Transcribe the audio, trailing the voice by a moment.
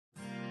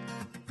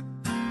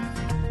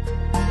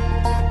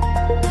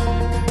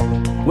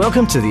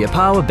Welcome to the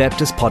Apawa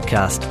Baptist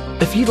Podcast.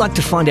 If you'd like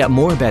to find out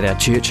more about our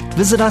church,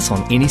 visit us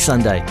on any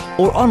Sunday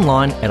or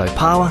online at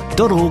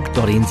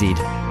opawa.org.nz.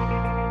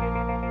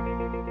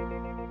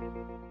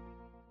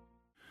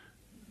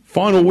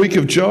 Final week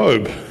of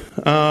Job.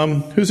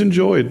 Who's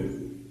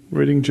enjoyed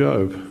reading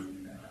Job?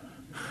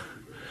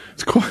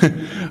 It's quite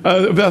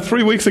about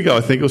 3 weeks ago,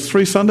 I think. It was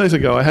 3 Sundays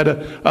ago. I had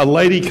a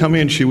lady come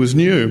in. She was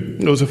new.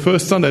 It was her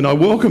first Sunday, and I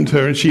welcomed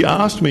her, and she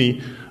asked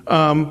me,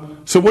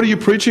 so what are you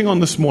preaching on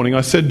this morning?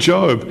 I said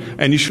Job,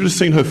 and you should have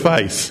seen her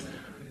face.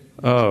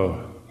 Oh,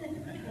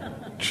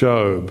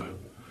 Job.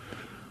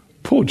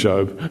 Poor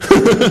Job.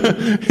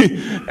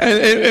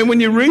 and when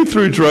you read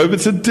through Job,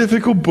 it's a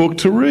difficult book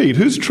to read.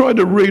 Who's tried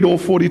to read all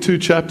 42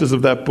 chapters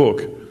of that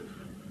book?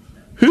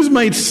 Who's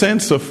made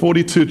sense of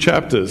 42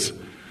 chapters?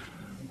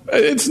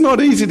 It's not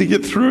easy to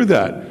get through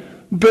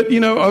that. But, you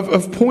know,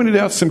 I've pointed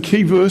out some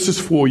key verses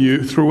for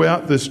you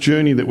throughout this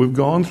journey that we've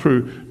gone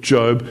through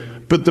Job.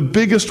 But the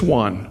biggest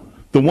one,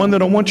 the one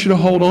that I want you to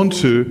hold on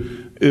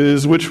to,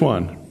 is which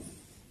one?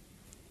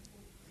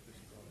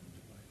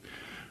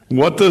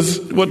 What does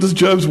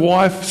Job's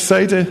wife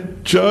say to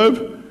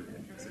Job?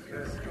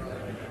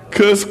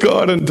 Curse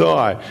God and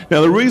die.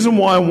 Now, the reason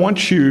why I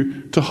want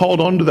you to hold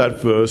on to that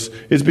verse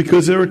is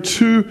because there are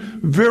two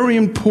very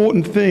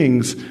important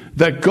things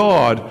that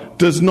God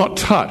does not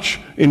touch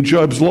in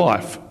Job's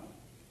life.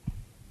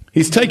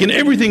 He's taken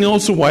everything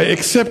else away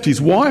except his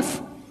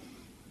wife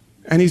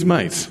and his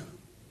mates.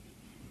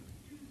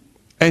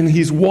 And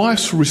his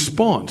wife's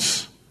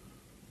response,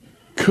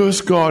 curse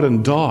God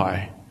and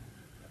die,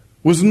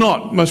 was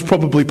not most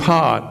probably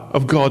part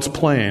of God's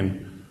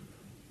plan.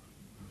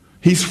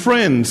 His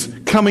friends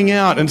coming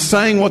out and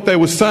saying what they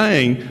were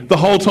saying the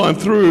whole time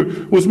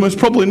through was most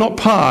probably not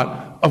part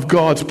of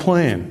God's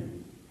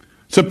plan.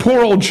 So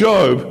poor old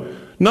Job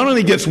not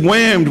only gets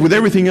whammed with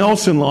everything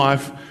else in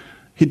life,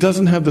 he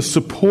doesn't have the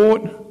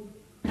support,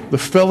 the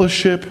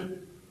fellowship,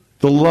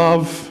 the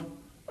love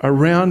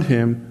around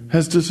him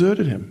has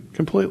deserted him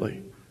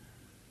completely.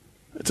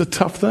 It's a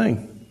tough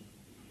thing.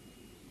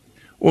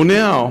 Well,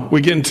 now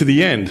we're getting to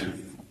the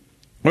end.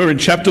 We're in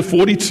chapter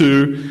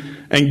 42,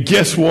 and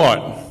guess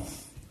what?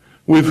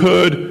 We've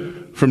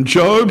heard from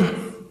Job,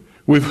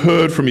 we've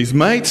heard from his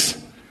mates,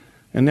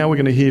 and now we're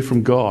going to hear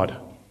from God.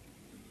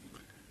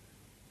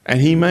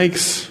 And he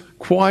makes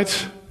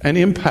quite an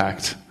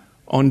impact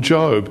on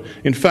Job.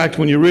 In fact,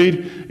 when you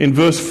read in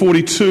verse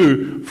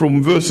 42,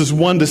 from verses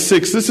 1 to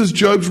 6, this is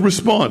Job's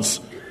response.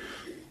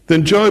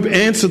 Then Job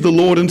answered the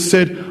Lord and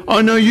said,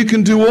 I know you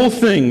can do all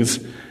things,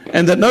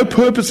 and that no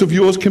purpose of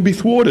yours can be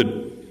thwarted.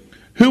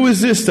 Who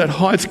is this that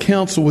hides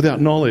counsel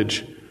without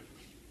knowledge?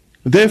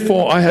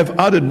 Therefore I have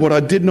uttered what I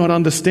did not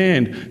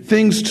understand,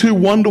 things too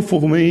wonderful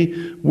for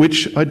me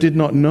which I did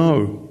not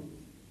know.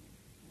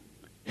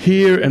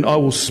 Hear and I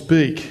will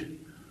speak.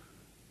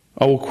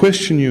 I will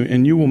question you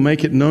and you will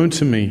make it known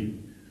to me.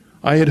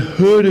 I had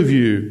heard of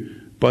you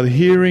by the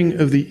hearing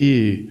of the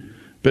ear,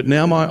 but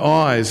now my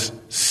eyes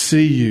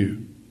see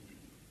you.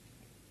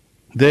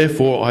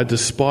 Therefore I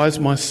despise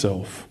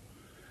myself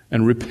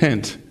and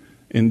repent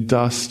in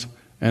dust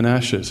and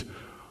ashes.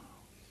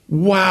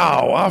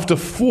 Wow, after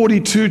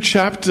 42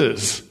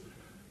 chapters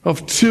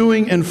of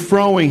toing and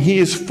froing, he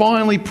is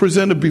finally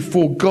presented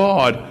before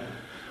God.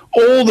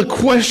 All the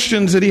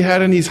questions that he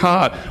had in his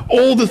heart,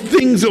 all the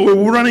things that were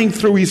running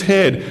through his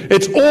head,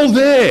 it's all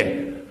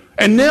there.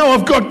 And now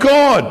I've got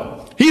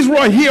God. He's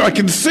right here. I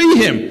can see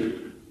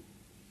him.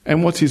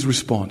 And what's his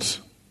response?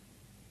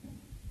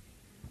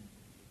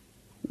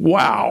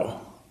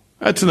 Wow.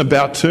 That's an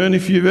about turn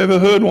if you've ever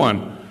heard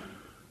one.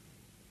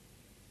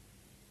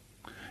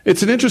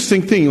 It's an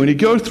interesting thing when you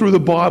go through the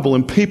Bible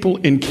and people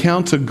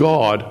encounter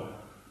God.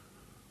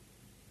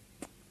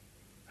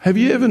 Have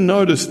you ever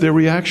noticed their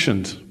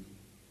reactions?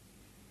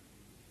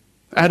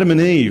 Adam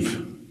and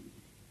Eve,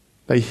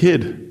 they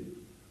hid.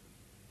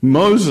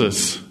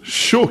 Moses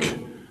shook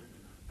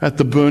at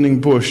the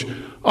burning bush.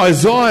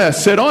 Isaiah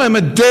said, I am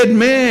a dead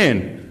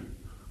man.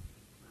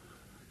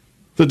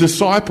 The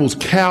disciples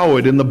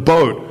cowered in the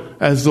boat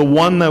as the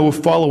one they were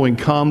following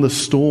calmed the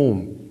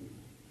storm.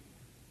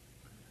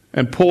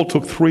 And Paul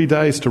took 3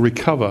 days to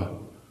recover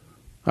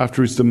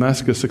after his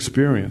Damascus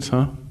experience,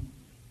 huh?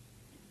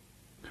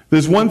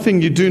 There's one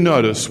thing you do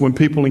notice when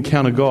people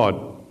encounter God.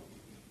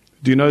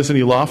 Do you notice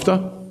any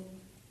laughter?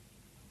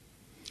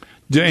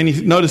 Do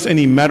you notice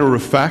any matter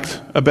of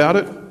fact about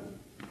it?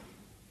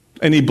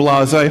 Any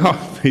blasé,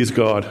 oh, he's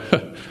God.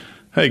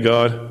 Hey,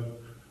 God.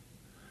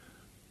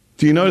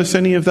 Do you notice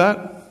any of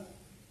that?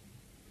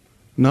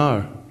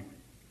 No.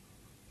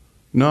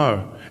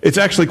 No. It's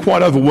actually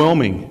quite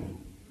overwhelming.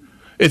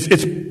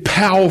 It's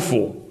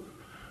powerful.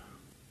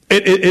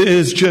 It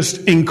is just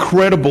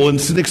incredible. And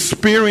it's an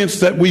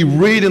experience that we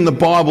read in the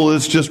Bible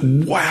is just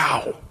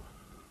wow.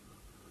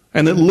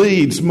 And it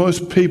leads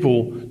most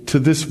people to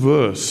this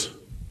verse.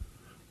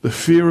 The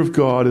fear of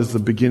God is the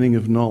beginning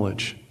of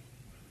knowledge.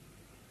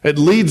 It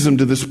leads them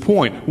to this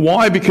point.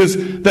 Why? Because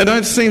they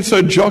don't seem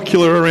so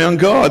jocular around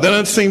God. They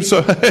don't seem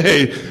so,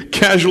 hey,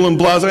 casual and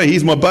blasé,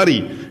 he's my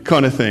buddy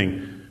kind of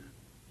thing.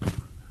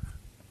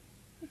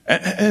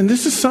 And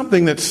this is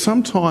something that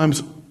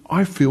sometimes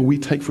I feel we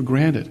take for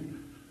granted.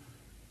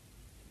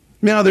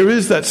 Now, there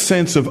is that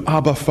sense of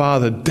Abba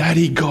Father,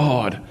 Daddy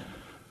God.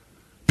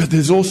 But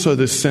there's also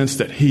this sense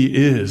that He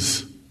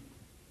is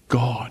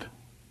God.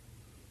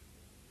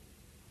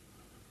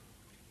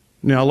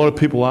 Now, a lot of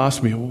people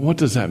ask me, well, what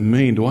does that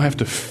mean? Do I have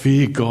to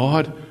fear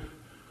God?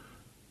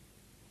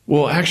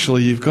 Well,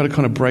 actually, you've got to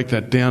kind of break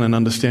that down and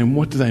understand,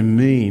 what do they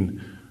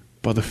mean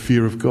by the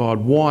fear of God?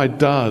 Why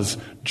does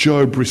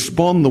Job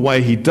respond the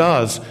way he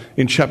does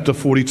in chapter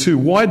 42?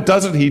 Why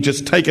doesn't he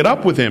just take it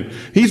up with him?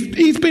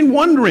 He's been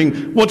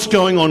wondering what's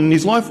going on in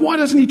his life. Why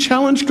doesn't he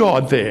challenge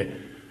God there?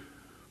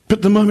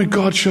 But the moment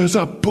God shows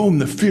up, boom,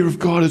 the fear of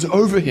God is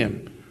over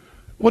him.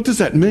 What does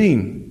that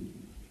mean?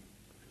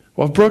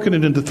 Well, I've broken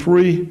it into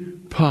 3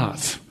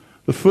 parts.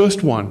 The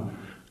first one,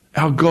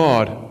 our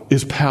God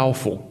is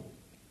powerful.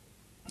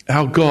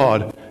 Our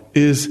God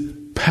is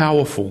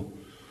powerful.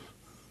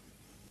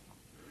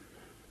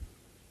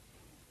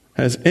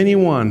 Has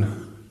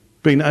anyone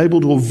been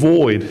able to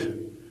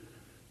avoid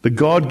the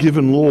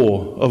God-given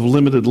law of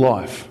limited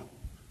life?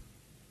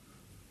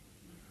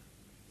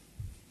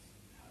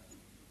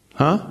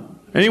 Huh?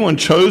 Anyone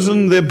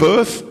chosen their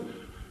birth?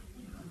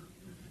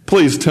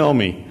 Please tell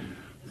me.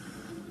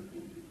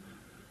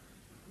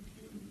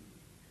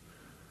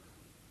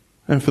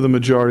 And for the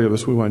majority of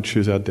us, we won't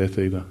choose our death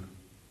either.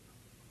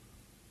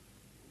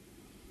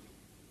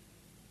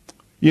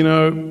 You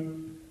know,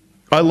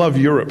 I love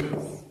Europe.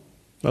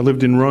 I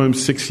lived in Rome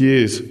 6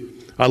 years.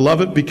 I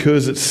love it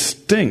because it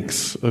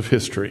stinks of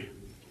history.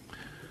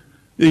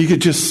 You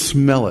could just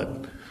smell it.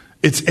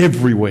 It's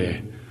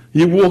everywhere.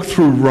 You walk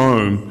through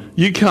Rome,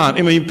 you can't.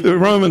 I mean, the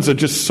Romans are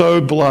just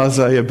so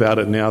blasé about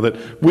it now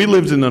that we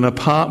lived in an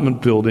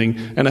apartment building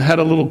and it had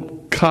a little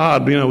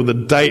card, with a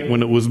date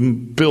when it was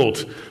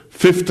built,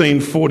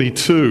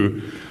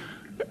 1542.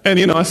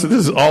 And, I said,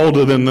 this is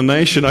older than the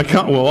nation.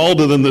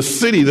 Older than the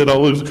city that I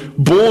was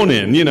born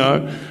in,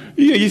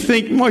 You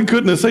think, my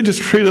goodness, they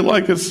just treat it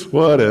like it's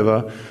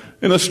whatever.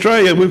 In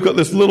Australia,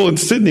 in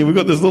Sydney, we've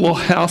got this little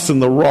house in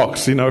the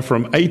rocks,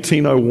 from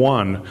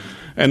 1801.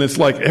 And it's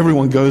like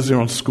everyone goes there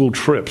on school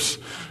trips,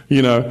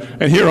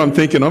 And here I'm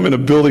thinking, I'm in a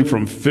building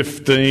from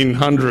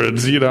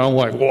 1500s, I'm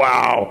like,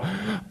 wow.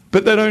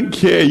 But they don't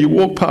care. You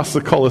walk past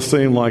the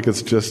Colosseum like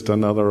it's just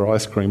another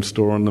ice cream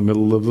store in the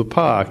middle of the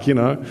park,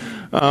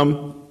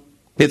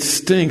 It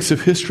stinks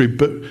of history,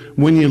 but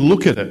when you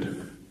look at it,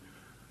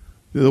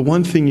 the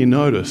one thing you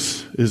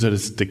notice is that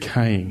it's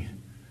decaying.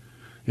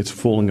 It's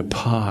falling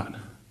apart.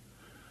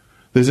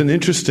 There's an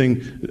interesting,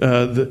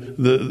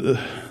 the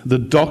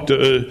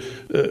doctor,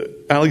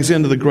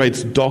 Alexander the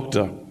Great's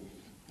doctor,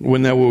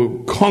 when they were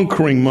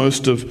conquering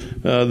most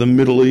of the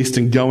Middle East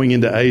and going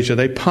into Asia,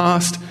 they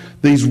passed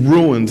these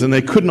ruins and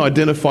they couldn't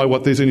identify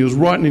what these, and he was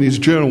writing in his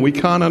journal, we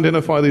can't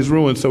identify these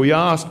ruins. So he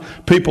asked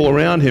people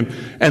around him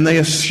and they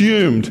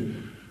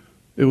assumed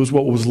it was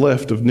what was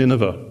left of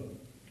Nineveh.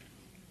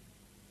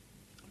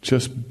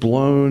 Just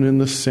blown in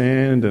the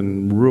sand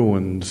and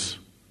ruins.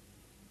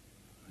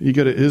 You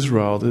go to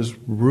Israel, there's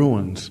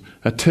ruins.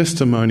 A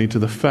testimony to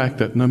the fact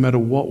that no matter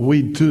what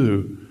we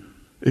do,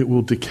 it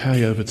will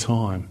decay over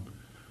time.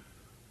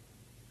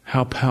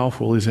 How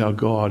powerful is our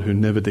God who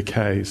never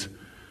decays,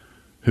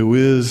 who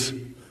is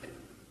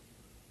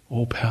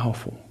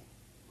all-powerful.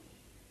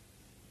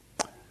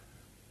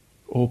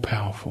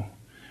 All-powerful.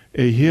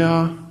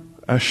 Ehia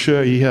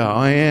asher ehia.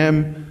 I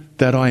am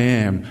that I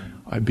am.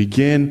 I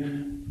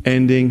begin,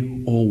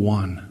 ending, all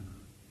one.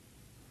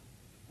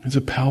 He's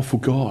a powerful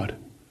God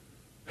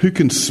who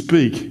can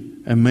speak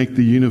and make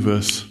the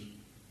universe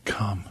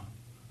come.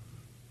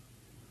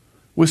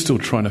 We're still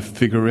trying to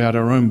figure out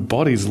our own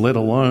bodies, let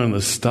alone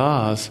the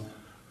stars.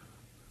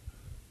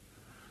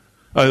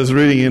 I was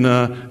reading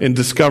in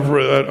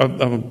Discovery.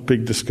 I'm a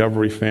big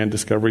Discovery fan,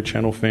 Discovery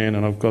Channel fan,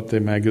 and I've got their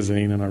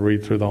magazine and I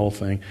read through the whole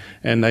thing.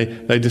 And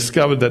they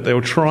discovered that they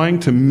were trying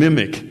to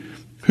mimic.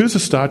 Who's a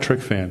Star Trek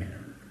fan?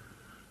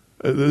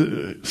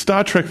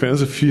 Star Trek fans,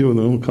 there's a few of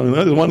them.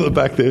 There's one at the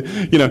back there.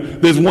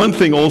 There's one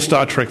thing all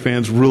Star Trek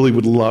fans really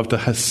would love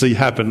to see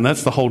happen, and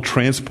that's the whole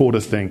transporter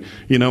thing.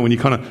 When you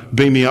kind of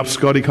beam me up,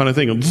 Scotty, kind of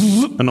thing,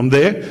 and I'm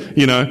there.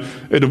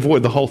 It'd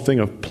avoid the whole thing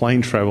of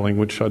plane traveling,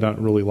 which I don't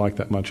really like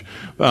that much.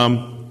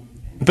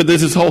 But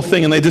there's this whole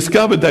thing, and they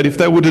discovered that if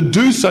they were to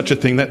do such a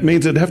thing, that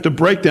means they'd have to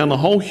break down the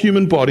whole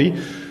human body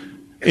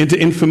into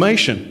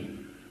information.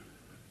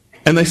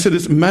 And they said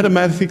it's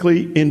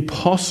mathematically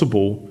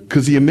impossible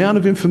because the amount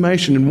of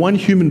information in one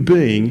human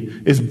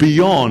being is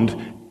beyond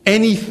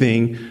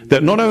anything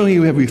that not only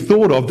have we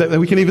thought of, that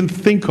we can even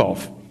think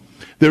of.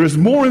 There is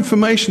more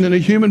information in a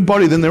human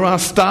body than there are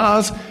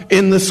stars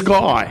in the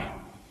sky.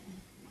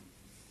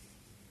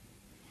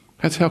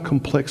 That's how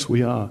complex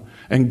we are.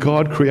 And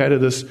God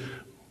created us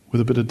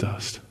with a bit of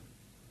dust.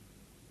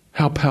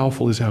 How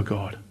powerful is our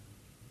God?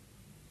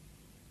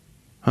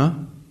 Huh?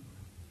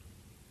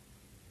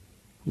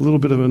 A little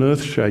bit of an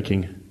earth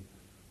shaking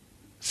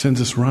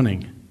sends us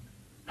running.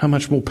 How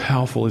much more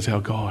powerful is our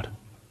God?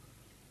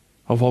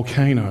 A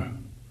volcano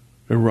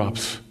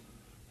erupts,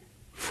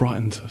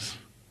 frightens us.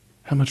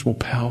 how much more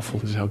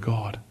powerful is our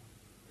God?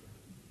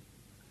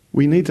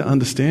 We need to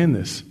understand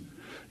this.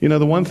 You know,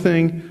 the one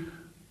thing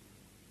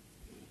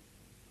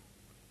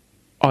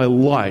I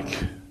like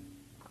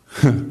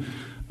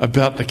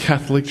about the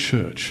Catholic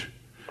Church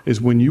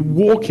is when you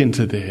walk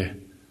into there,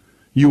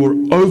 you are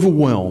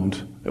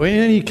overwhelmed. In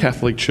any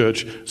Catholic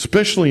church,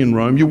 especially in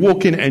Rome, you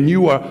walk in and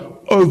you are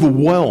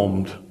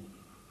overwhelmed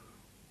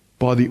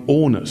by the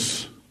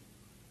awness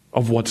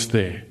of what's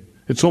there.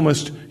 It's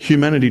almost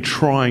humanity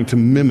trying to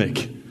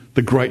mimic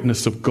the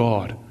greatness of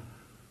God.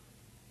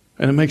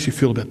 And it makes you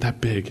feel about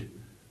that big.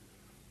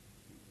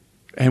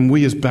 And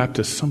we as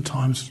Baptists,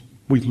 sometimes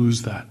we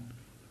lose that.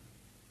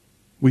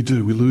 We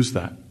do, we lose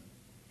that.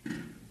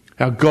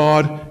 Our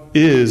God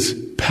is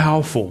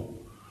powerful.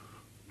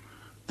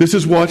 This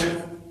is what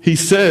he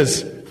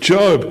says.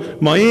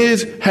 Job, my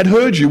ears had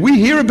heard you. We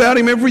hear about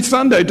him every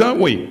Sunday, don't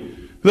we?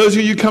 Those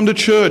of you who come to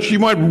church, you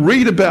might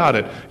read about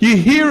it. You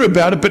hear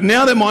about it, but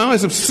now that my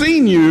eyes have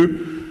seen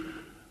you,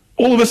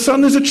 all of a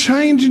sudden there's a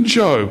change in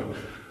Job.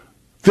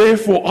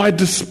 Therefore I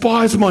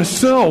despise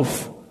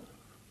myself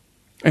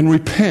and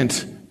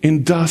repent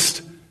in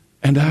dust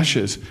and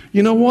ashes.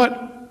 You know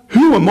what?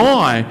 Who am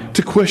I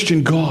to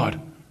question God?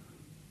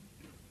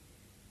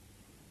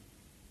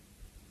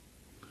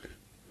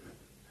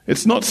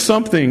 It's not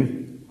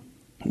something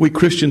we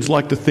Christians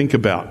like to think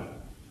about,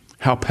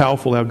 how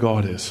powerful our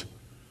God is.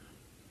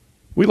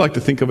 We like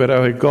to think about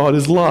our God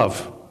as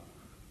love.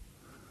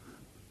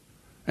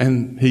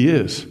 And he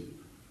is.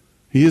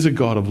 He is a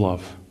God of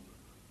love.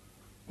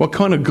 What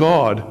kind of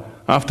God,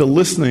 after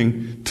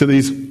listening to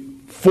these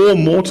four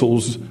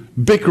mortals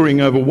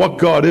bickering over what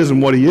God is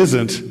and what he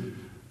isn't,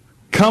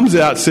 comes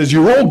out and says,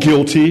 you're all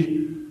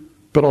guilty,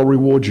 but I'll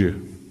reward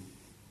you?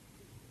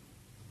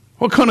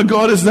 What kind of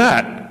God is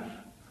that?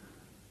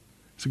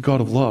 It's a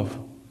God of love.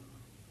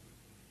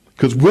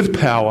 Because with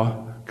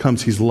power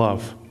comes his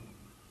love.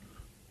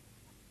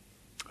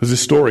 There's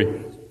this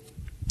story.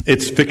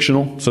 It's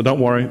fictional, so don't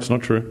worry, it's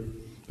not true.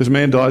 This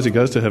man dies, he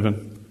goes to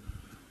heaven.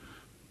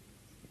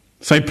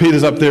 St.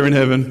 Peter's up there in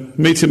heaven,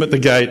 meets him at the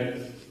gate,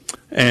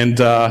 and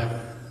the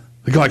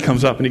guy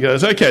comes up and he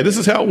goes, okay, this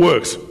is how it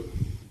works.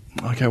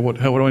 Okay, what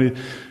do I need?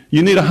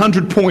 You need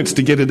 100 points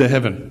to get into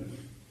heaven.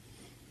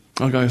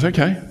 I goes,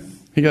 okay.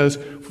 He goes,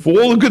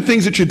 for all the good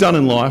things that you've done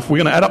in life, we're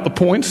going to add up the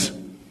points,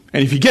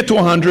 and if you get to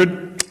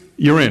 100,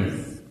 you're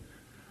in.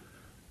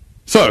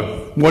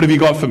 So, what have you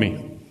got for me?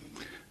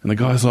 And the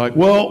guy's like,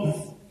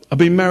 well, I've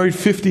been married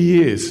 50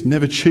 years,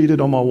 never cheated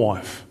on my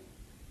wife.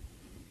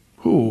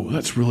 Ooh,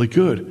 that's really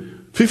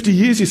good. 50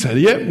 years, you say?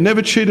 Yep,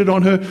 never cheated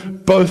on her,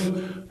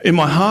 both in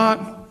my heart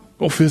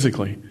or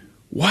physically.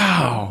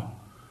 Wow,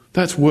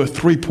 that's worth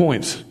 3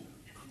 points.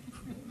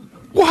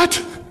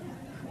 What?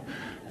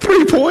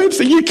 3 points?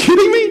 Are you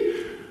kidding me?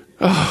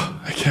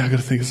 Oh, okay, I've got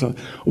to think of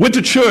something. I went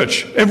to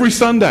church every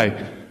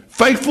Sunday.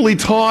 Faithfully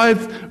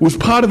tithed, was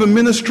part of a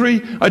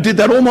ministry. I did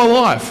that all my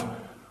life.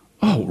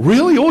 Oh,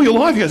 really? All your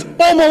life? He goes,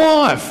 all my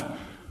life.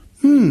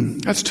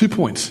 That's 2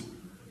 points.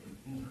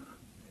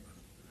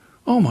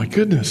 Oh my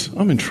goodness,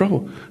 I'm in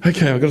trouble.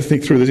 Okay, I've got to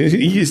think through this.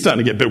 He's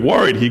starting to get a bit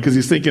worried here because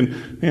he's thinking,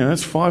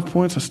 that's 5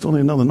 points. I still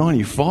need another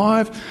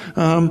 95.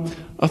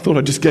 I thought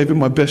I just gave him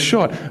my best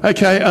shot.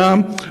 Okay,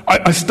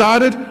 I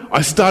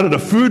started a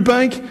food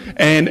bank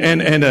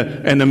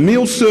and a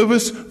meal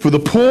service for the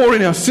poor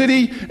in our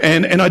city,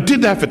 and I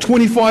did that for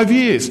 25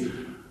 years.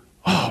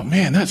 Oh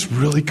man, that's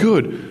really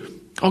good.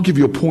 I'll give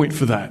you a point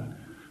for that.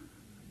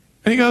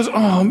 And he goes,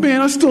 oh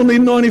man, I still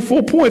need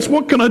 94 points.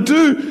 What can I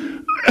do?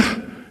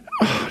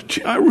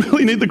 I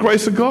really need the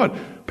grace of God.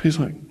 But he's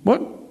like, what?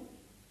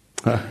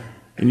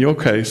 In your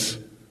case,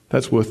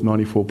 that's worth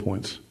 94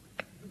 points.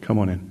 Come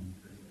on in.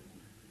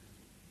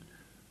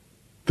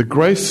 The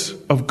grace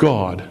of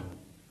God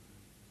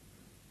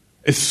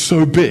is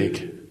so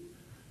big,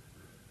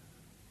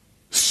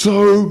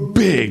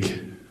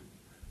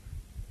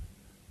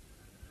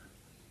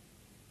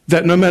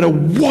 that no matter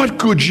what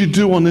good you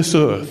do on this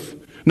earth,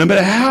 no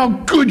matter how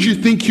good you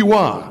think you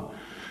are,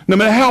 no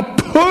matter how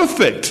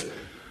perfect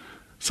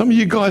some of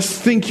you guys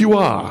think you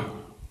are,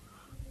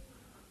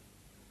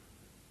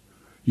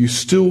 you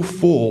still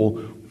fall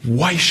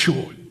way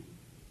short.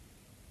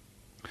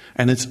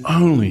 And it's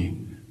only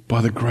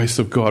by the grace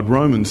of God.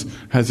 Romans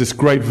has this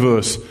great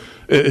verse.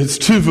 It's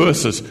 2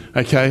 verses,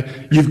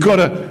 okay? You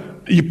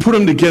put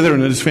them together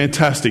and it is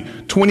fantastic.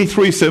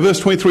 Verse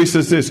 23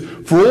 says this,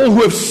 for all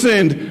who have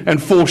sinned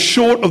and fall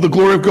short of the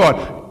glory of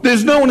God.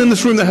 There's no one in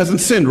this room that hasn't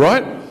sinned,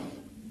 right?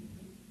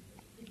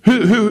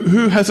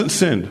 Who hasn't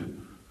sinned?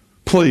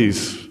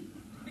 Please,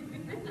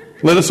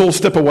 let us all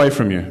step away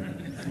from you.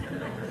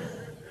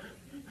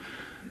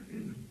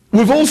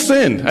 We've all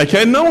sinned,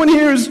 okay? No one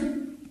here is...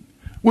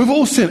 We've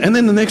all sinned. And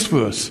then the next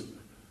verse.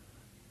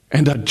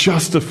 And are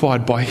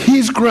justified by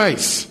his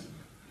grace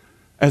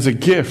as a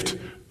gift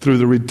through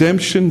the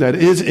redemption that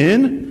is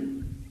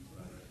in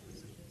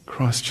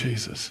Christ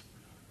Jesus.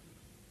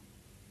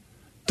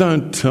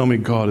 Don't tell me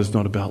God is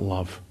not about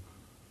love.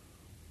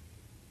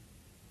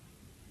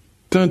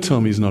 Don't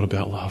tell me he's not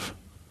about love.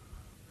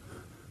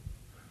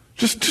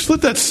 Just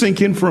let that sink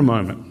in for a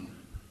moment.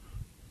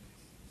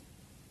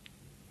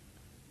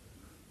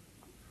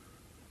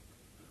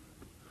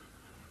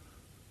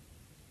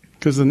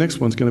 Because the next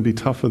one's going to be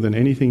tougher than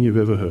anything you've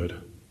ever heard.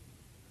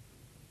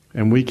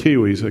 And we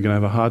Kiwis are going to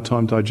have a hard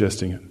time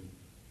digesting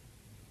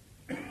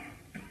it.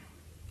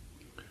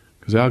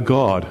 Because our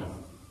God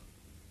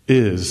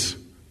is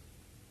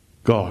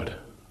God.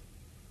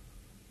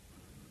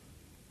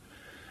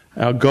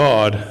 Our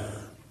God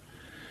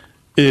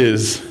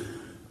is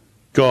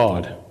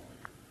God.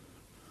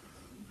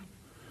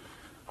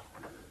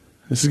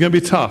 This is going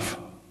to be tough.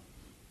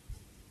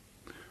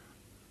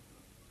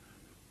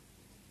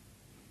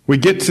 We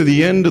get to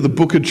the end of the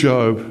book of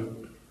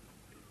Job.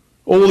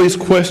 All these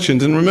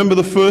questions. And remember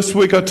the first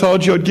week I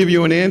told you I'd give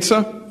you an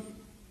answer?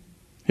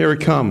 Here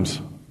it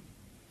comes.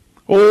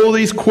 All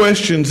these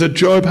questions that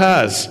Job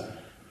has.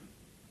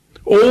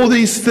 All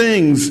these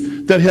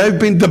things that have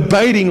been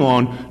debating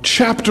on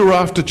chapter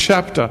after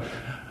chapter.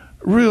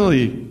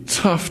 Really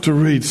tough to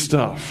read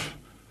stuff.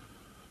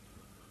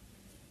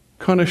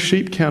 Kind of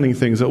sheep counting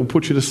things that will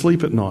put you to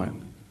sleep at night.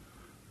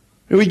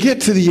 And we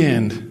get to the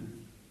end.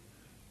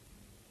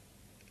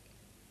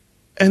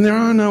 And there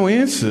are no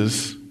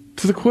answers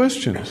to the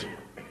questions.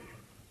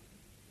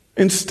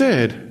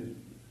 Instead,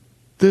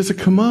 there's a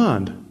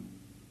command.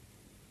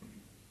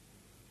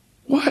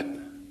 What?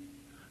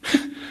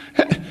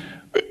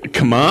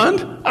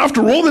 Command?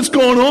 After all that's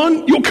gone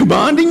on, you're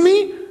commanding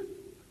me?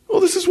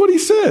 Well, this is what he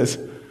says.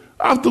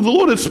 After the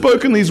Lord had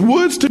spoken these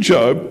words to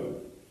Job,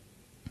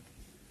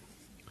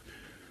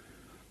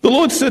 the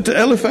Lord said to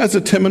Eliphaz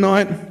the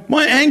Temanite,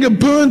 "My anger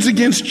burns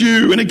against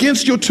you and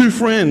against your two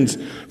friends,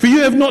 for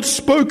you have not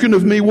spoken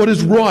of me what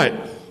is right,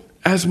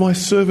 as my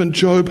servant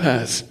Job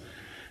has.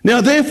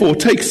 Now therefore,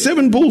 take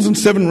 7 bulls and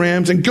 7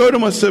 rams, and go to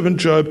my servant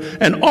Job,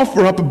 and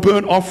offer up a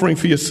burnt offering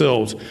for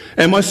yourselves.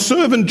 And my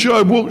servant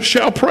Job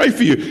shall pray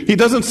for you." He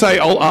doesn't say,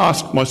 "I'll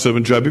ask my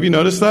servant Job." Have you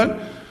noticed that?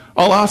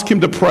 I'll ask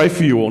him to pray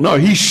for you all. No,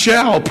 he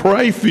shall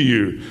pray for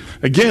you.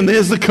 Again,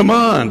 there's the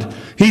command.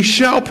 He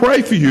shall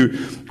pray for you,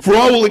 for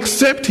I will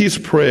accept his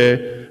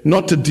prayer,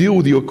 not to deal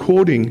with you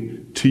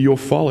according to your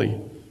folly.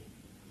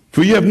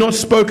 For you have not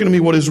spoken to me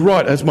what is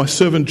right, as my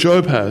servant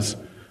Job has.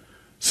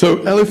 So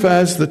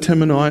Eliphaz the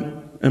Temanite,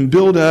 and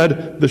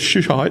Bildad the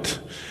Shuhite,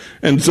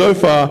 and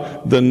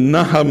Zophar the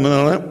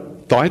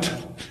Naamathite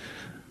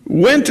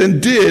went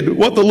and did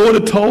what the Lord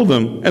had told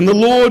them. And the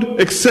Lord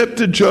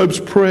accepted Job's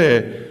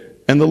prayer,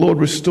 and the Lord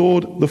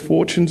restored the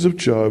fortunes of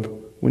Job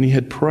when he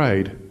had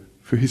prayed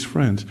for his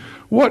friends.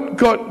 What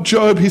got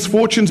Job his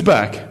fortunes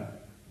back?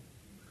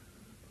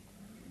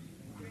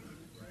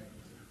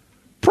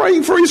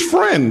 Praying for his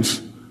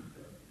friends.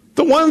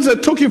 The ones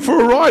that took him for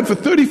a ride for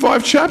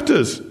 35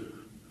 chapters.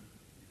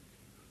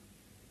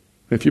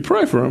 If you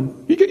pray for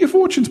them, you get your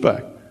fortunes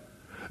back.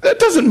 That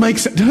doesn't make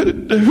sense.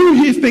 Who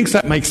here thinks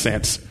that makes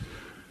sense?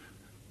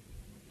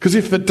 Because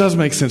if it does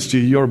make sense to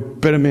you, you're a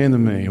better man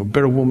than me, or a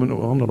better woman,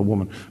 well, I'm not a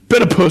woman,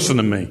 better person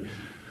than me.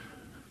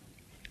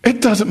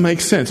 It doesn't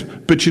make sense.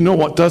 But you know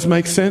what does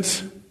make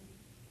sense?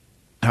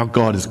 Our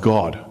God is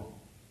God.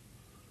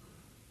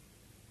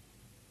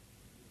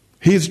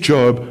 Here's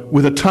Job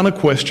with a ton of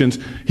questions.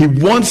 He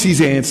wants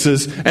his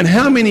answers. And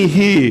how many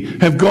here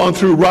have gone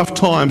through rough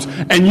times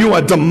and you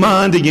are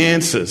demanding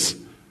answers?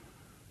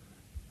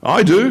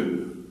 I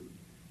do.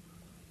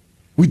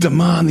 We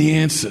demand the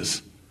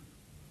answers.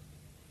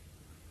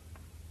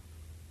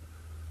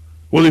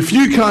 Well, if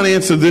you can't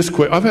answer this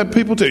question, I've had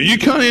people tell you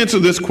can't answer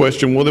this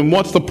question, well then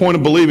what's the point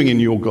of believing in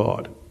your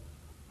God?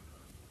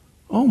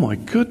 Oh my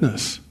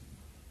goodness.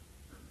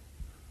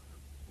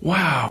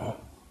 Wow.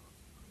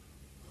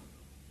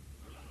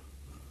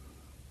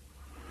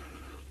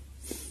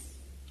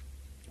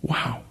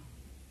 Wow.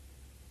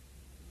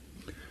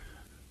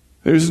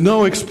 There is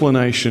no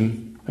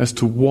explanation as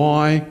to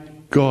why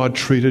God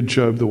treated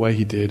Job the way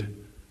he did.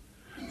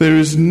 There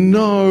is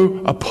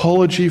no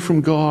apology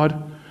from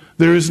God.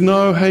 There is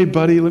no, "Hey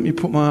buddy, let me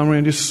put my arm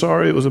around you.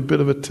 Sorry, it was a bit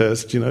of a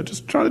test,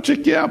 just trying to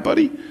check you out,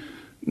 buddy."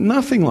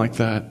 Nothing like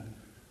that.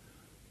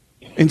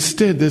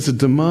 Instead, there's a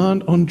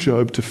demand on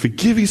Job to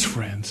forgive his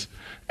friends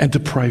and to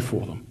pray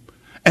for them.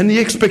 And the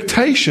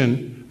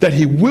expectation that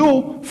he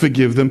will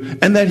forgive them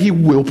and that he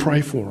will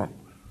pray for them.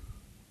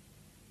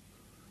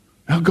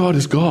 Our God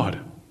is God.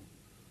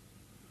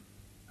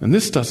 And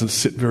this doesn't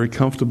sit very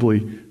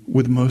comfortably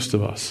with most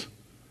of us.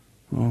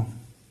 Well,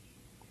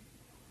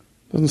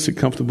 it doesn't sit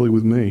comfortably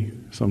with me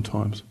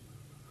sometimes.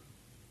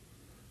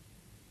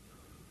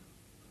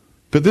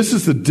 But this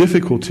is the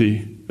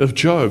difficulty of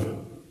Job.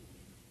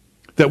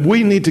 That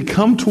we need to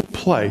come to a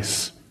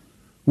place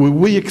where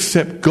we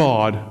accept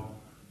God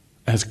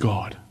as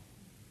God.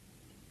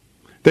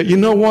 That you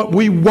know what?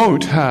 We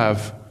won't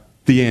have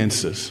the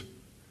answers.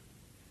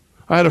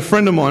 I had a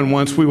friend of mine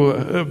once, we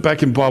were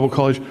back in Bible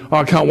college. "Oh,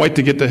 I can't wait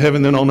to get to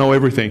heaven, then I'll know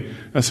everything."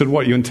 I said,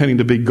 "What, you're intending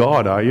to be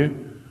God, are you?"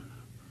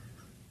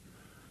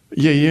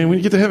 Yeah, when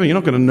you get to heaven, you're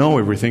not going to know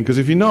everything, because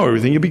if you know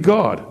everything, you'll be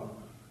God.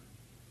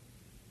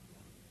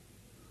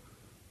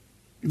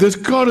 There's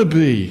got to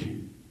be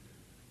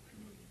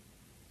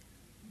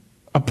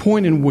a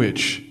point in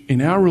which,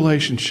 in our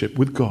relationship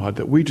with God,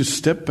 that we just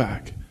step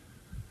back.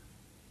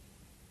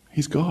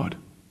 He's God.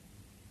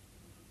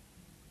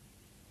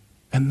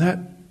 And that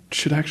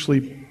should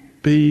actually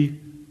be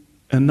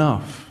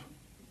enough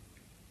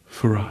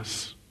for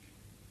us.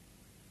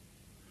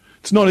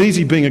 It's not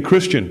easy being a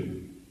Christian.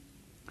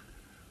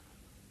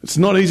 It's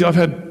not easy. I've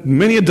had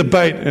many a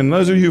debate, and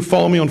those of you who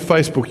follow me on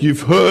Facebook,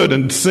 you've heard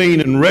and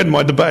seen and read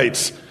my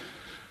debates.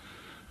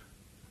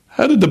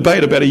 I had a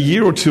debate about a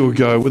year or two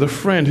ago with a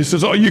friend who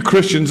says, you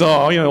Christians,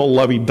 all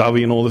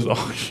lovey-dovey and all this.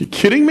 Are you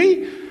kidding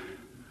me?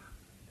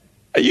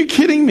 Are you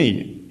kidding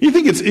me? You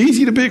think it's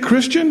easy to be a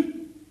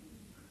Christian?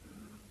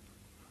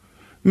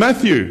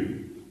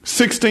 Matthew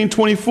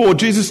 16:24,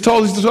 Jesus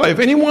told us to say, if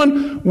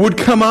anyone would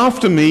come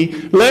after me,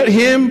 let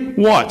him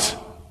what?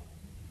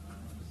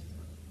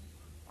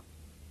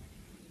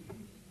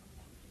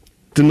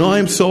 Deny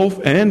himself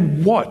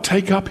and what?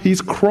 Take up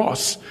his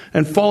cross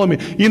and follow me.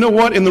 You know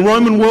what? In the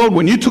Roman world,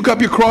 when you took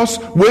up your cross,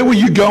 where were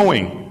you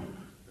going?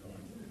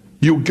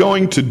 You were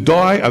going to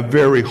die a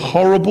very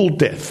horrible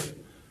death.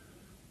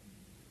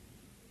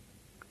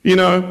 You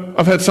know,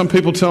 I've had some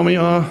people tell me,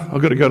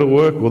 I've got to go to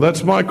work. Well,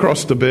 that's my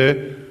cross to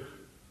bear.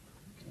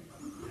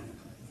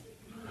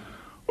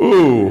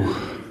 Ooh,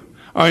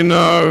 I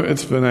know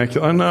it's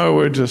vernacular. I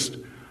know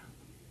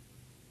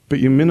but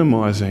you're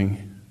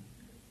minimizing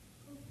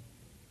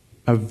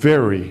a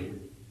very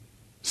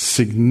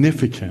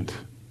significant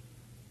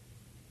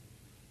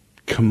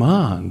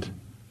command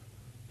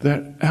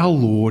that our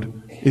Lord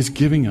is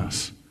giving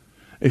us.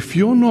 If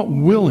you're not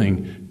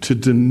willing to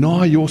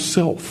deny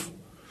yourself,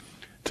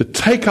 to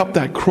take up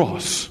that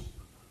cross,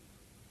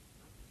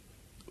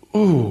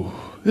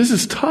 this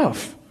is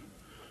tough.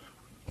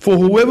 For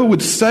whoever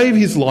would save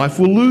his life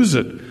will lose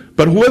it,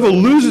 but whoever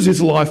loses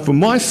his life for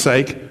my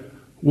sake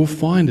will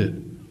find it.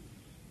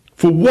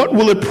 For what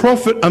will it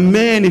profit a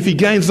man if he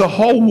gains the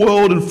whole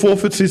world and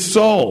forfeits his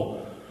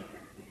soul?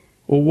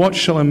 Or what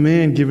shall a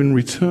man give in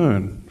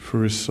return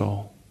for his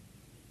soul?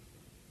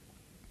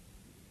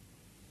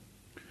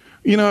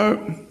 You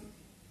know,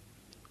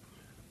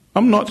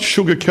 I'm not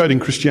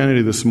sugarcoating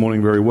Christianity this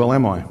morning very well,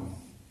 am I?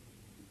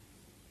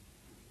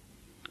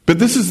 But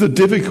this is the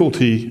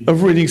difficulty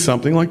of reading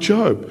something like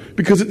Job.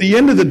 Because at the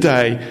end of the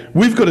day,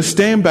 we've got to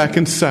stand back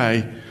and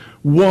say,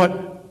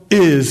 what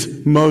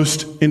is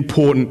most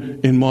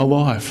important in my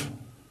life?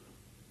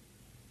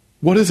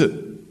 What is it?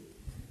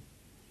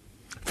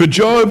 For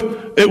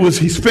Job, it was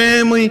his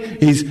family.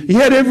 He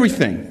had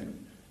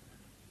everything.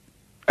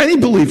 And he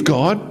believed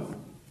God.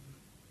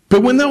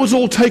 But when that was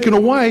all taken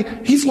away,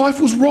 his life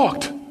was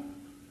rocked.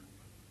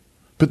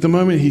 But the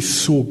moment he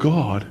saw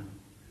God,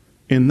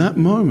 in that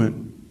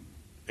moment,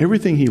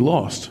 everything he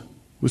lost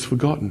was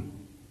forgotten.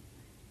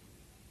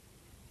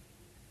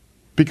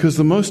 Because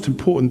the most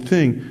important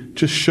thing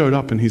just showed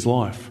up in his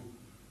life.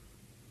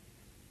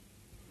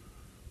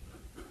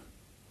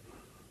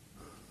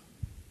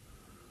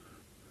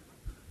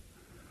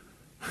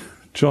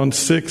 John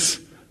 6,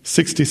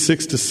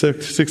 66 to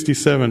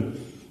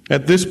 67.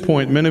 At this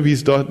point, many of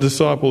his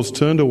disciples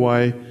turned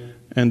away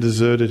and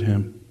deserted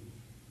him.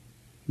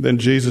 Then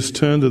Jesus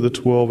turned to the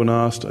 12 and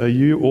asked, "Are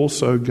you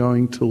also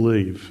going to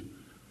leave?"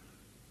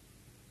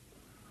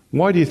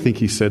 Why do you think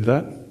he said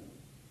that?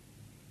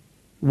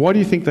 Why do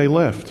you think they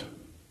left?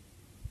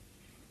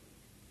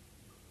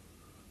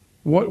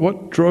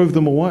 What drove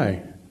them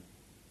away?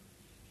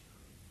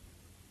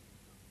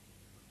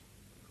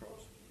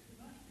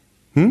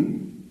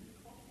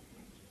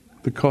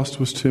 The cost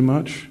was too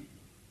much?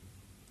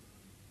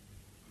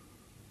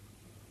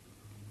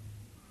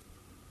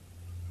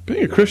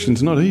 Being a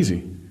Christian's not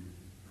easy.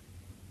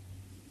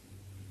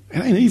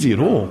 It ain't easy at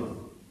all.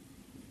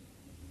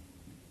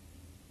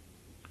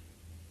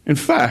 In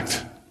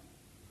fact,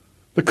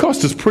 the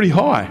cost is pretty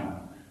high.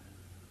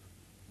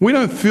 We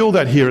don't feel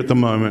that here at the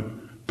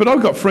moment. But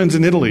I've got friends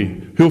in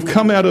Italy who have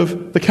come out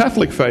of the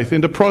Catholic faith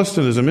into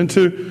Protestantism,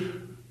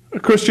 into a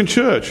Christian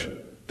church.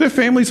 Their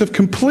families have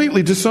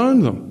completely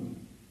disowned them.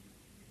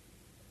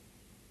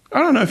 I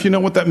don't know if you know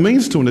what that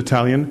means to an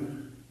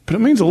Italian, but it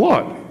means a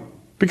lot.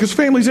 Because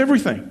family's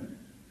everything.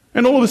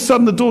 And all of a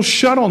sudden the door's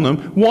shut on them.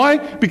 Why?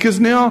 Because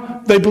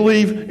now they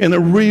believe in a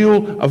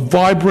real, a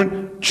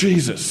vibrant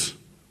Jesus.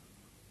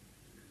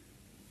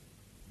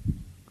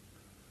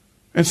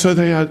 And so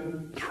they are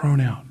thrown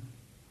out.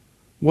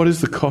 What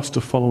is the cost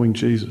of following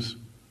Jesus?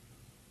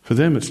 For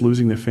them, it's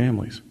losing their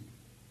families,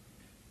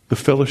 the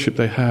fellowship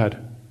they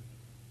had.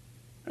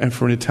 And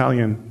for an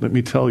Italian, let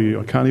me tell you,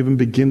 I can't even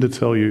begin to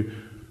tell you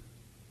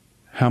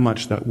how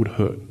much that would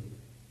hurt.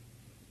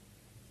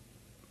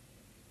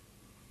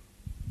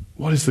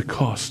 What is the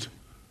cost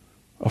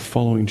of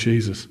following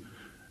Jesus?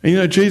 And you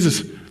know,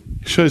 Jesus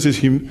shows his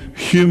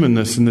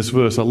humanness in this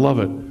verse. I love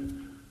it.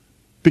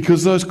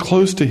 Because those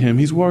close to him,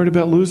 he's worried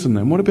about losing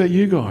them. What about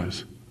you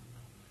guys?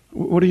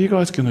 What are you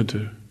guys going to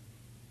do?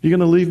 You going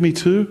to leave me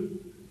too?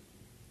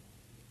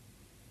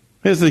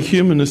 There's the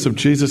humanness of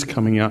Jesus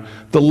coming out.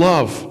 The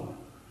love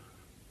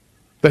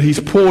that he's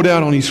poured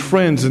out on his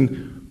friends,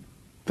 and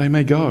they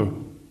may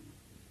go.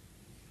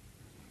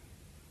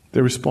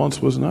 Their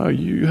response was, no,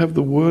 you have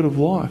the word of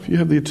life. You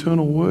have the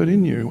eternal word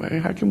in you.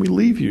 How can we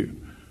leave you?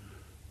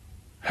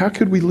 How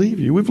could we leave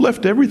you? We've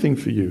left everything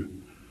for you.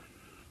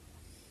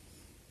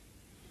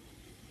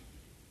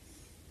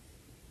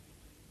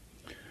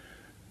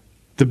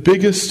 The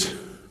biggest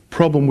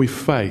problem we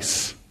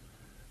face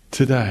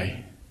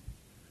today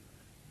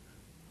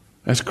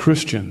as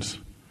Christians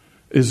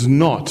is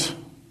not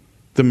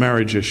the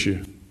marriage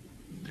issue.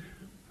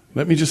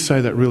 Let me just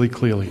say that really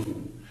clearly.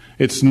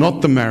 It's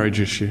not the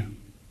marriage issue.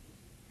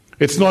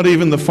 It's not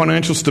even the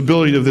financial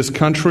stability of this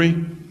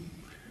country.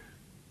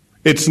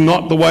 It's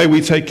not the way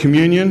we take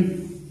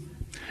communion.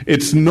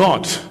 It's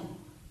not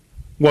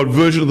what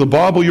version of the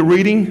Bible you're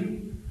reading.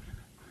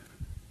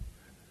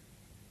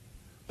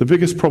 The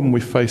biggest problem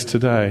we face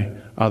today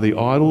are the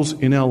idols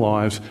in our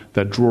lives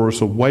that draw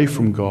us away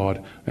from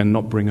God and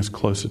not bring us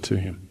closer to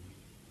Him.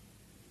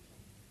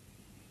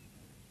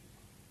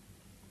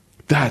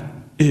 That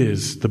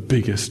is the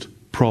biggest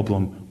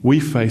problem we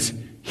face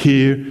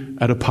here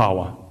at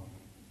Opawa,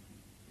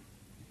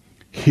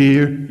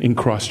 here in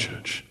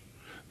Christchurch.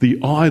 The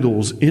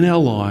idols in our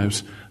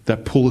lives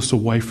that pull us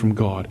away from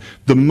God.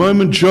 The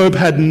moment Job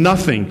had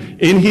nothing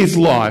in his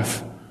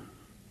life,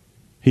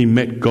 he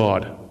met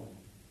God.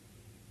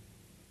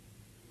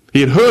 He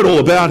had heard all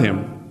about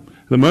Him.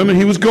 The moment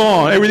he was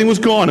gone, everything was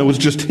gone. It was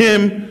just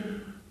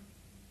him.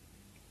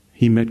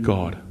 He met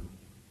God.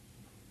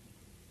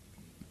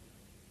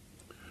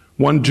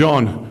 1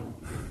 John.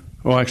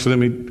 Oh,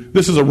 actually,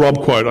 this is a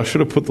Rob quote. I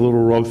should have put the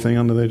little Rob thing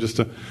under there just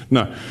to...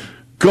 No.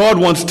 God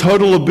wants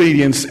total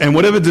obedience, and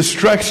whatever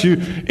distracts you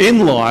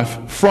in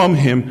life from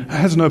Him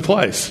has no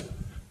place.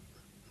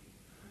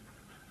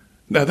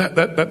 Now,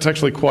 that's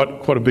actually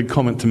quite a big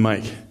comment to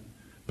make.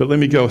 But let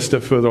me go a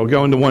step further. I'll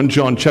go into 1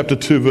 John chapter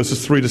 2,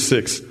 verses 3 to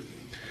 6.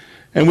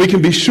 And we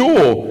can be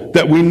sure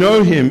that we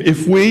know Him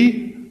if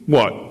we...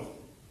 What?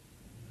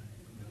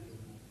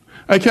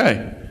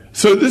 Okay.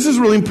 So this is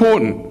really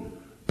important.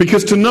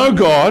 Because to know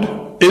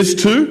God is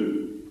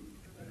to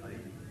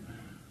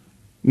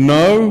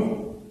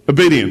know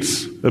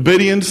obedience.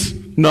 Obedience,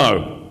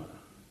 know.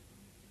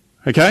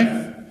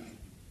 Okay?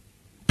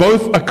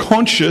 Both are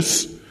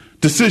conscious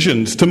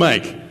decisions to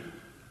make.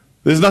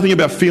 There's nothing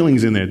about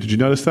feelings in there. Did you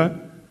notice that?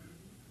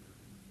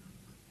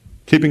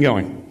 Keeping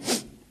going.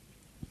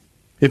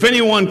 If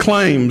anyone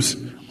claims,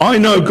 I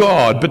know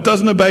God, but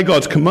doesn't obey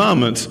God's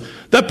commandments,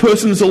 that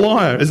person is a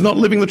liar, is not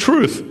living the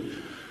truth.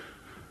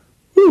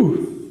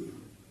 Whew.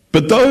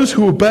 But those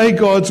who obey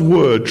God's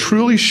word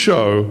truly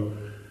show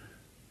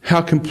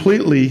how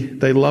completely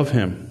they love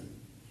Him.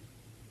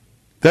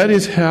 That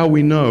is how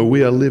we know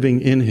we are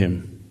living in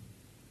Him.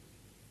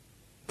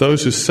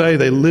 Those who say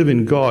they live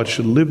in God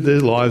should live their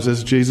lives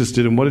as Jesus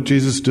did. And what did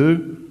Jesus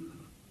do?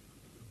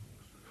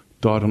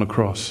 Died on a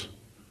cross.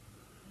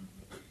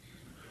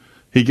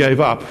 He gave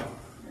up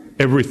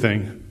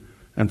everything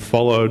and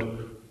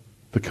followed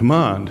the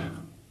command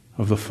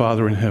of the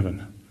Father in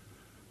heaven.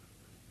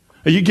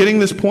 Are you getting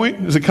this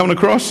point? Is it coming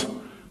across?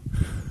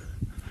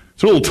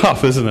 It's a little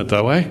tough, isn't it,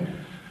 though, eh?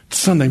 It's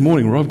Sunday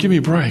morning, Rob. Give me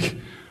a break. I'm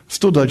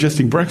still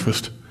digesting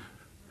breakfast.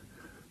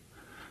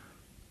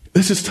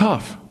 This is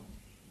tough.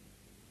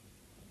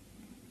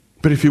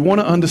 But if you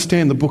want to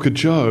understand the book of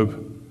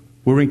Job,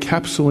 we're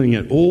encapsulating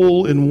it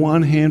all in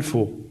one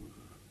handful.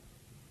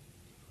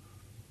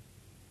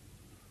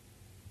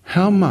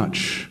 How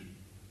much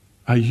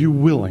are you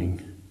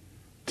willing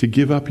to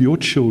give up your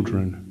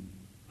children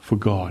for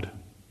God?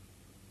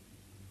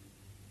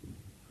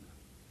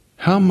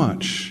 How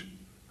much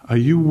are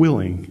you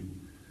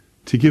willing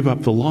to give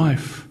up the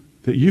life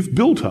that you've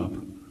built up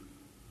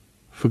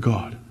for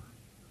God?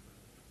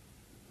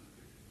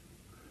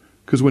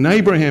 Because when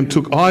Abraham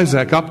took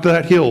Isaac up to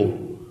that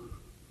hill,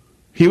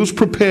 he was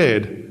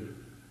prepared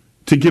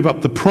to give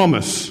up the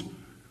promise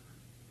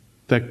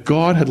that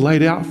God had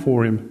laid out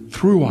for him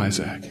through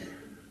Isaac.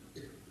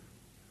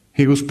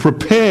 He was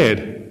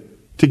prepared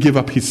to give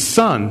up his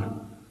son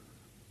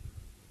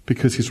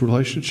because his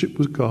relationship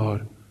with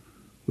God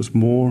was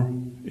more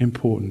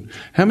important.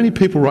 How many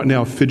people right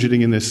now are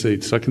fidgeting in their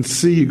seats? I can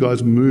see you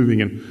guys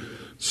moving and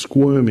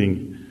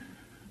squirming.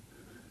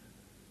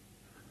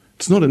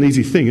 It's not an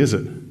easy thing, is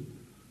it?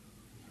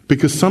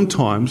 Because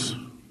sometimes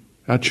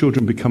our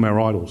children become our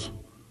idols.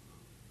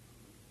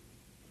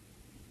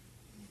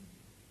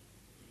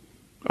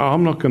 Oh,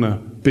 I'm not going to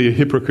be a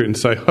hypocrite and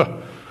say,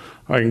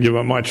 I can give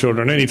up my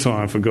children any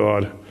time for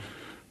God.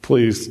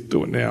 Please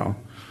do it now.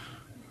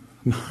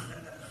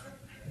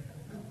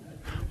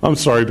 I'm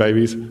sorry,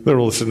 babies. They're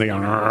all listening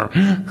going, Arr.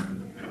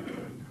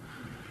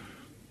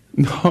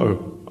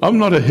 No, I'm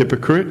not a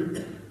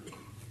hypocrite.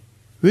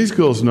 These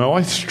girls know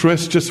I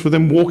stress just for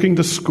them walking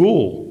to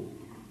school.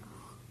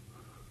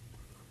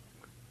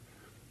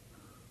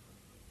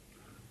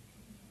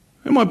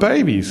 They're my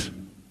babies.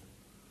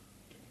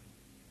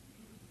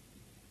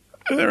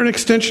 They're an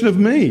extension of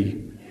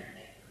me.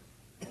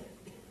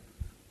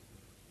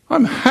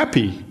 I'm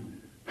happy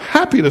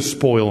to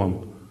spoil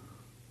them.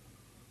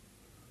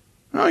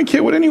 I don't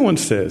care what anyone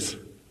says.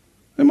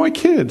 They're my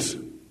kids.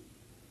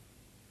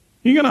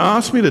 You're going to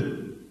ask me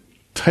to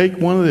take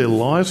one of their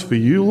lives for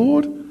you,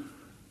 Lord?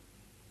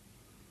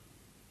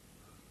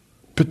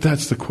 But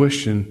that's the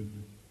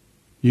question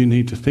you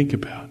need to think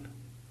about.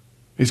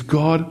 Is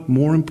God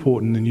more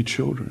important than your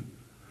children?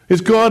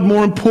 Is God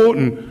more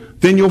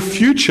important than your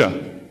future?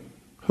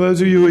 For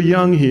those of you who are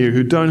young here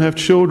who don't have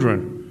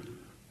children,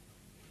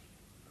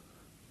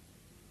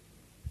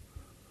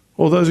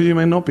 or those of you who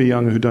may not be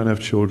young who don't have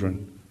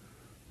children,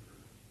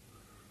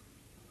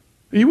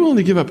 are you willing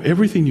to give up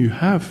everything you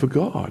have for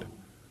God?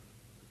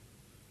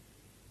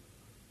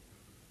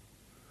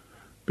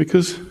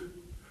 Because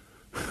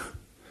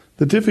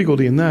the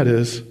difficulty in that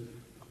is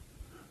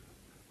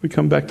we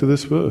come back to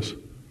this verse,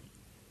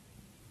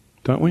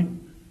 don't we?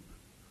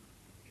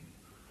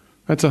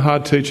 That's a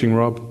hard teaching,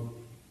 Rob.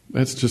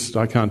 That's just,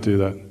 I can't do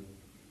that.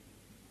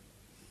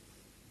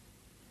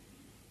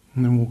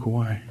 And then walk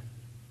away.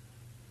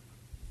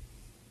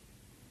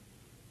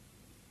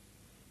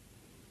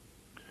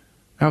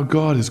 Our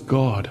God is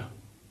God.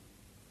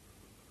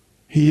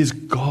 He is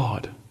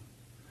God.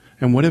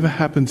 And whatever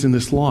happens in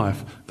this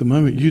life, the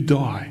moment you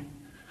die,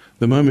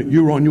 the moment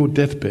you're on your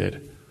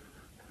deathbed,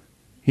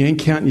 He ain't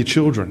counting your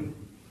children.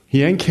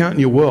 He ain't counting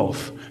your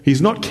wealth.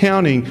 He's not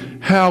counting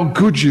how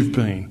good you've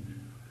been.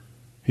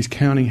 He's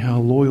counting how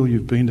loyal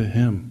you've been to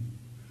Him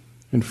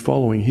and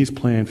following His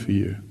plan for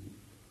you.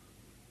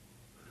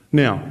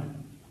 Now,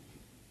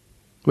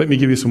 let me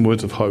give you some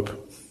words of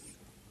hope.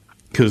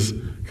 Because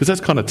that's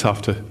kind of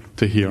tough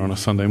to hear on a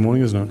Sunday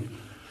morning, isn't it?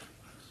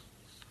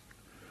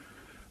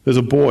 There's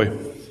a boy.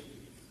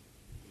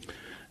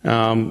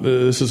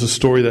 This is a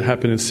story that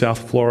happened in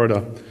South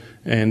Florida.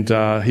 And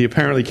he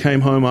apparently came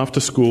home after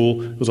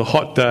school. It was a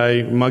hot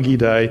day, muggy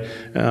day.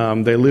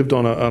 They lived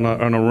on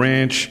a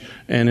ranch,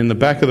 and in the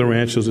back of the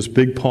ranch there was this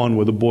big pond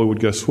where the boy would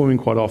go swimming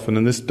quite often.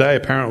 And this day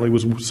apparently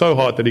was so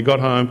hot that he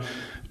got home,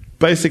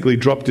 basically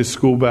dropped his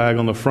school bag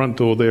on the front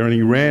door there, and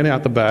he ran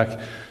out the back,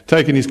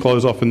 taking his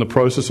clothes off in the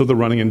process of the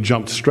running, and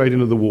jumped straight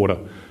into the water.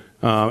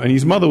 And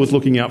his mother was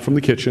looking out from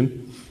the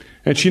kitchen,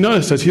 and she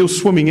noticed as he was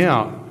swimming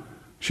out,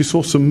 she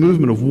saw some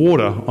movement of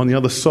water on the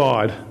other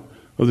side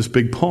of this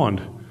big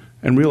pond,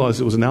 and realized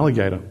it was an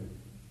alligator.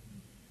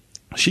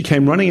 She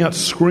came running out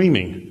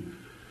screaming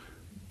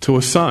to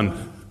her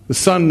son. The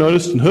son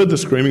noticed and heard the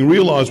screaming,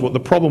 realized what the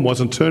problem was,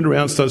 and turned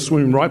around and started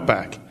swimming right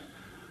back.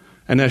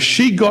 And as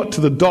she got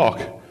to the dock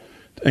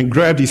and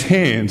grabbed his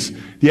hands,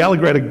 the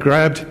alligator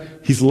grabbed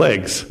his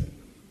legs.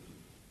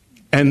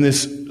 And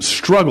this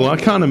struggle, I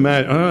can't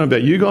imagine, I don't know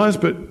about you guys,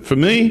 but for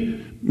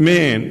me,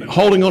 man,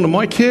 holding on to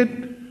my kid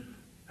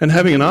and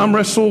having an arm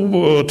wrestle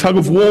or tug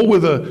of war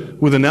with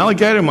an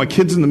alligator and my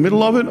kid's in the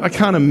middle of it, I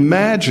can't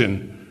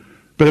imagine.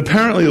 But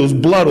apparently there was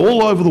blood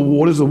all over the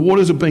waters. The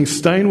waters are being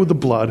stained with the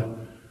blood.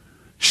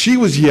 She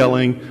was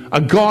yelling.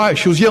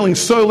 She was yelling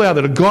so loud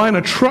that a guy in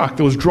a truck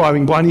that was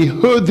driving by, and he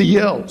heard the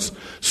yells,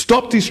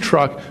 stopped his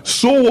truck,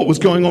 saw what was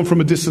going on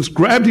from a distance,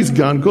 grabbed his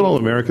gun. Good old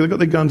America, they've got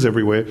their guns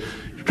everywhere.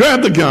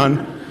 Grabbed the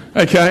gun,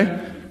 okay,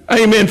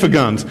 amen for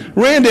guns.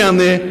 Ran down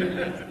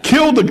there,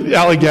 killed the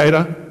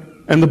alligator,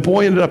 and the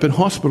boy ended up in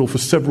hospital for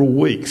several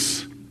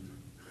weeks.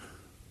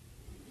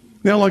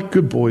 Now, like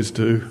good boys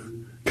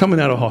do,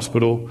 coming out of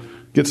hospital,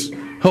 gets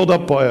held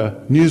up by a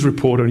news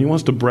reporter, and he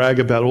wants to brag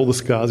about all the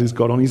scars he's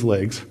got on his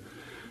legs.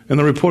 And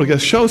the reporter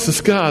goes, "Show us the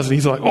scars." And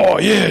he's like, "Oh,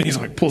 yeah." And he's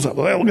like, pulls up,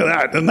 "Hey, look at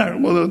that. And that,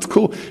 well, that's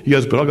cool." He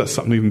goes, "But I've got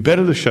something even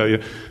better to show you."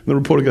 And the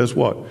reporter goes,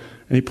 "What?"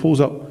 And he pulls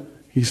up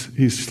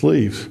his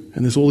sleeves,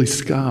 and there's all these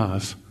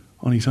scars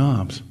on his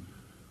arms.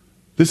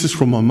 "This is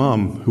from my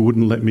mum, who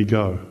wouldn't let me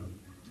go.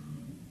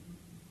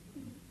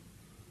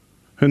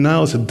 Her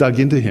nails had dug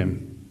into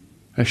him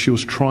as she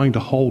was trying to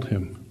hold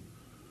him."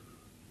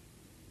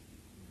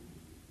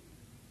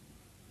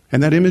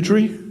 And that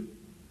imagery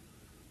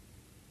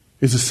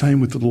is the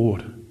same with the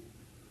Lord.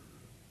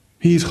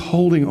 He is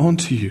holding on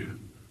to you.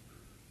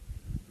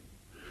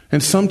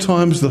 And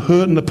sometimes the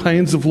hurt and the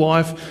pains of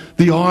life,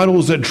 the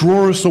idols that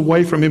draw us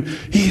away from Him,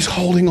 He's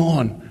holding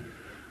on.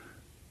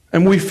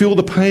 And we feel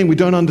the pain. We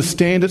don't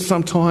understand it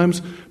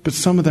sometimes, but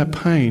some of that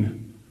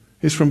pain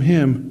is from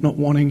Him not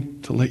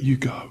wanting to let you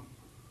go.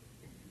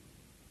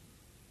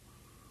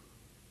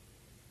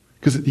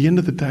 Because at the end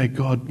of the day,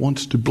 God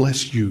wants to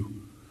bless you.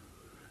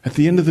 At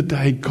the end of the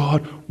day,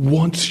 God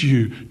wants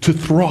you to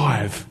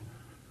thrive.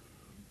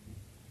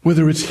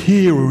 Whether it's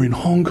here or in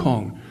Hong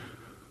Kong,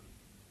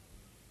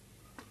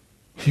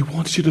 He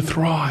wants you to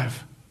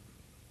thrive.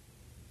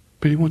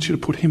 But He wants you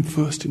to put Him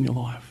first in your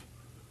life.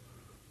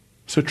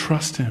 So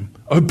trust Him.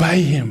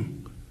 Obey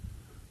Him.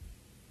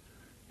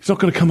 He's not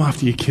going to come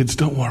after your kids,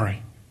 don't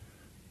worry.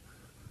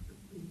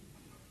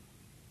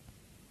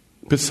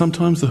 But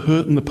sometimes the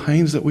hurt and the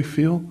pains that we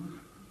feel,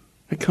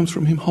 it comes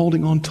from Him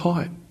holding on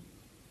tight.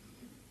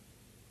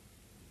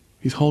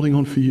 He's holding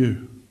on for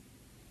you.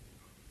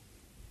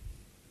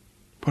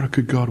 What a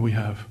good God we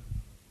have.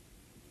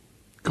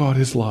 God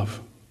is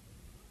love.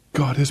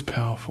 God is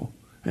powerful.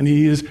 And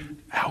He is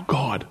our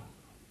God.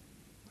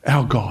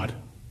 Our God.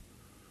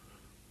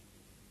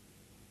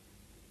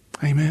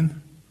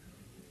 Amen.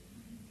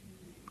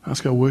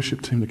 Ask our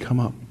worship team to come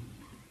up.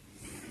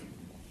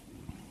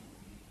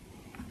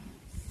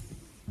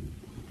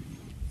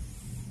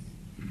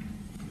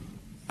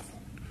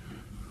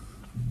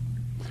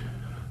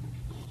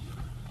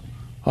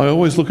 I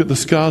always look at the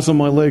scars on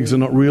my legs and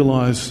not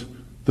realize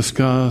the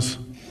scars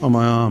on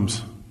my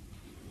arms.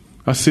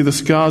 I see the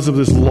scars of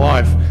this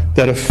life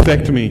that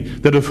affect me,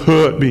 that have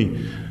hurt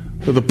me,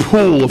 the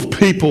pull of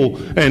people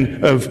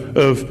and of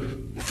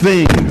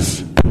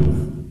things,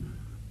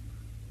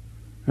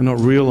 and not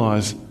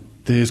realize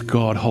there's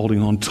God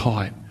holding on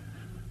tight.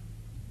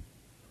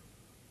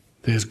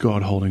 There's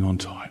God holding on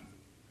tight.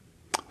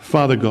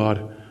 Father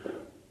God,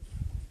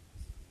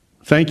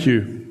 thank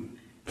you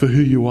for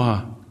who you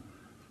are.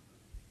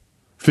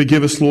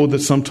 Forgive us, Lord, that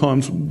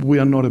sometimes we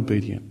are not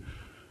obedient.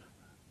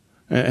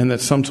 And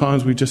that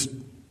sometimes we just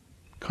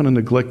kind of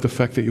neglect the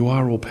fact that you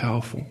are all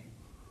powerful.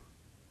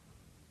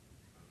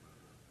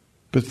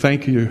 But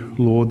thank you,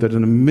 Lord, that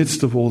in the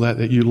midst of all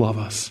that you love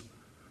us.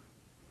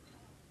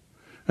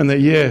 And that,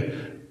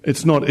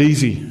 it's not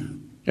easy.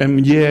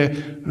 And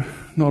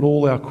not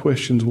all our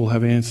questions will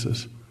have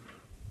answers.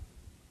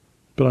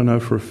 But I know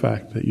for a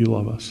fact that you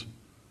love us.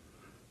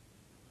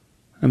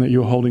 And that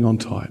you're holding on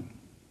tight.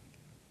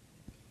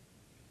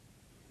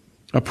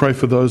 I pray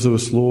for those of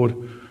us, Lord,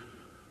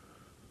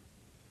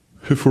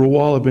 who for a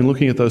while have been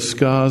looking at those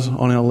scars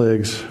on our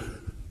legs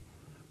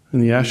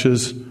and the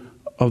ashes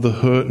of the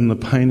hurt and the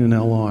pain in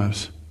our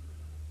lives.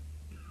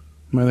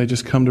 May they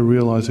just come to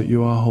realize that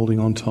you are holding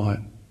on tight.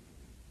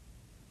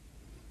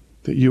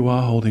 That you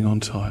are holding on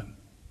tight.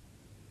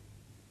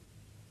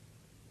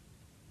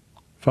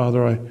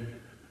 Father, I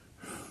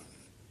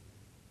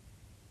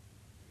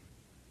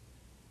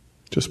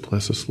just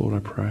bless us, Lord, I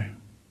pray.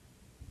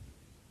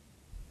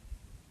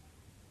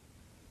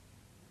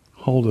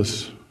 Hold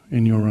us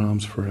in your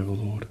arms forever,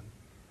 Lord.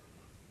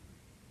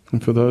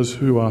 And for those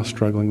who are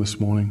struggling this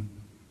morning,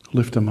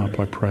 lift them up,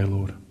 I pray,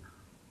 Lord.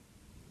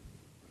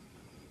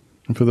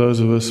 And for those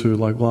of us who,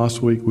 like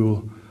last week, we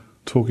were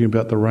talking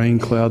about the rain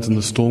clouds and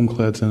the storm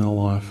clouds in our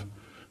life,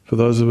 for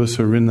those of us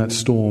who are in that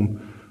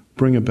storm,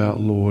 bring about,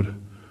 Lord,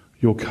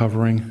 your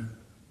covering.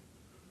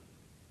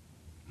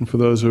 And for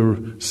those who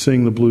are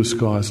seeing the blue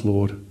skies,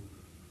 Lord,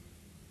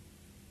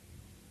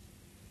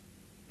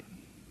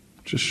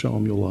 just show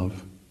them your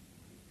love.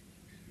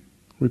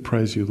 We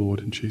praise you, Lord,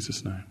 in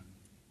Jesus' name.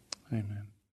 Amen.